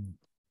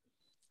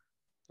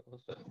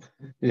 Awesome.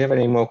 Do you have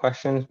any more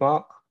questions,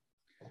 Mark?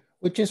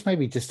 Well,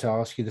 maybe to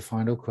ask you the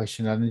final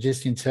question, and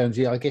just in terms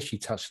of, I guess you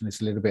touched on this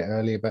a little bit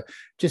earlier, but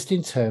just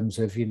in terms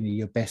of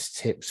your best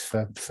tips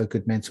for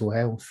good mental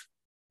health.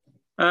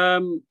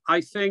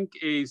 I think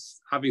is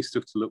having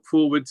stuff to look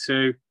forward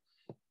to,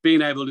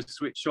 being able to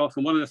switch off.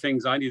 And one of the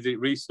things I did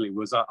recently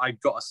was I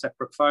got a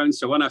separate phone.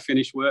 So when I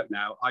finish work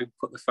now, I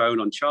put the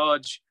phone on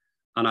charge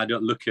and I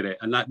don't look at it.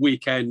 And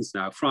weekends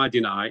now, Friday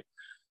night,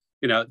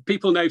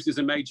 people know if there's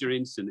a major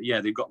incident,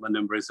 yeah, they've got my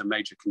number as a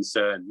major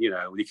concern,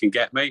 they can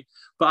get me.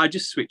 But I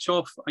just switch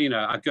off.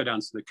 I go down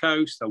to the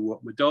coast, I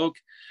walk my dog.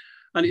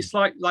 And it's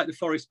like the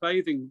forest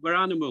bathing. We're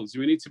animals.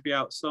 We need to be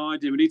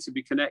outside. We need to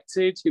be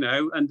connected,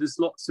 and there's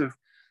lots of,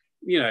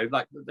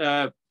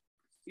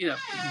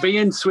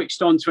 being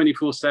switched on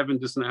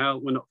 24/7 doesn't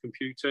help. We're not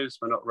computers.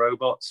 We're not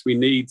robots. We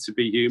need to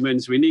be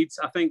humans. We need,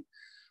 I think,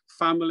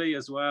 family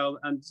as well,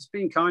 and just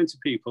being kind to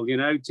people,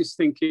 just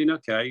thinking,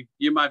 okay,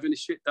 you might have a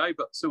shit day,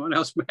 but someone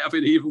else may have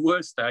an even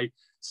worse day.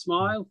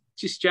 Smile,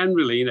 just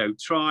generally,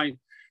 try.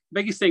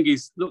 Biggest thing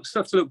is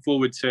stuff to look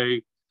forward to,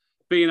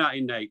 being out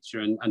in nature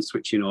and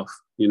switching off,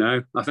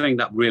 I think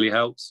that really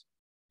helps.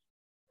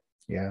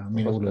 Yeah, I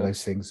mean, all of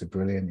those things are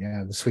brilliant.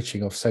 Yeah, the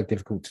switching off so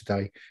difficult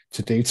to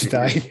do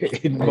today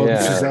in modern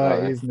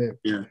society, isn't it?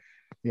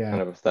 Yeah,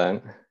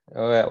 100%.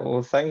 All right,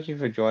 well, thank you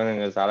for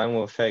joining us, Alan.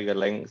 We'll share your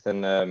links,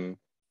 and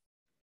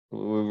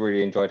we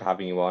really enjoyed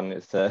having you on.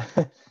 It's a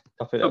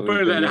topic that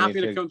brilliant.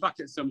 Happy to come back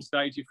at some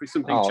stage if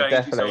something changes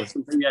definitely. Or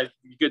something. Yeah,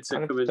 good to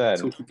 100%. Come and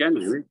talk again,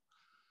 really.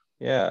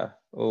 Yeah,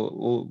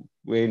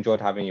 we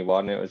enjoyed having you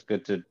on. It was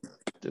good to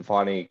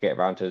finally get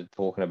around to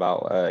talking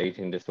about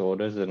eating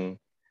disorders, and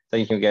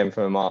thank you again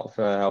for Mark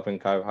for helping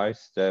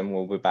co-host.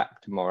 We'll be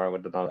back tomorrow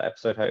with another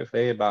episode,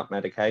 hopefully, about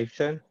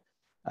medication.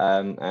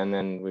 And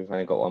then we've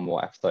only got one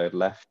more episode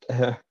left.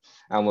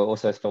 And we're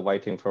also still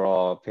waiting for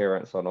our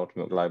appearance on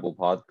Ultimate Global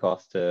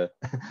Podcast to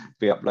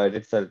be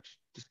uploaded. So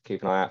just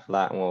keep an eye out for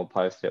that, and we'll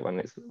post it when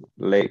it's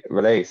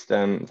released.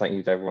 Thank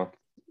you to everyone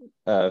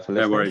for listening.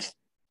 No worries.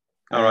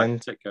 All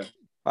right, take care.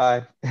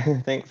 Bye.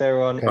 Thanks,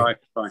 everyone. Okay.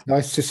 Bye.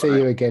 Nice to see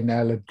you again,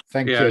 Alan.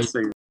 Thank you. See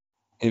you.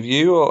 If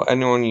you or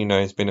anyone you know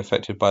has been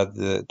affected by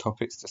the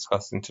topics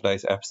discussed in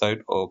today's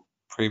episode or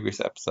previous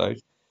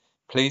episodes,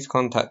 please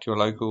contact your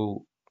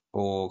local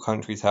or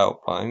country's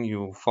helpline.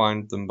 You'll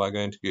find them by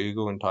going to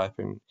Google and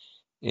typing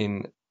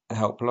in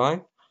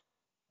helpline.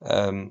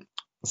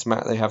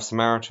 they have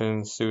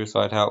Samaritan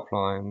Suicide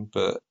Helpline,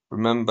 but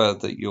remember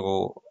that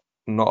you're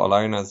not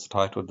alone, as the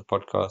title of the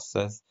podcast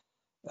says.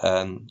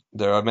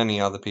 There are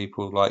many other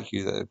people like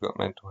you that have got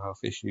mental health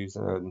issues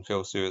and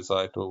feel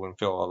suicidal and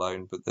feel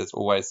alone, but there's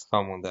always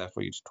someone there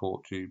for you to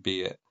talk to,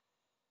 be it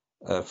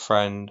a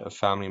friend, a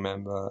family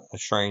member, a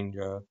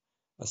stranger,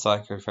 a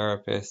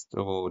psychotherapist,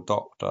 or a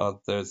doctor.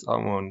 There's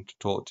someone to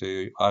talk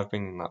to. I've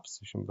been in that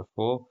position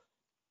before,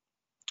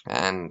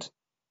 and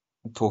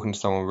talking to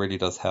someone really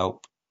does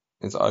help.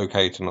 It's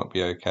okay to not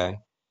be okay.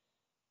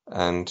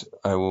 And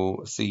I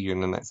will see you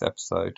in the next episode.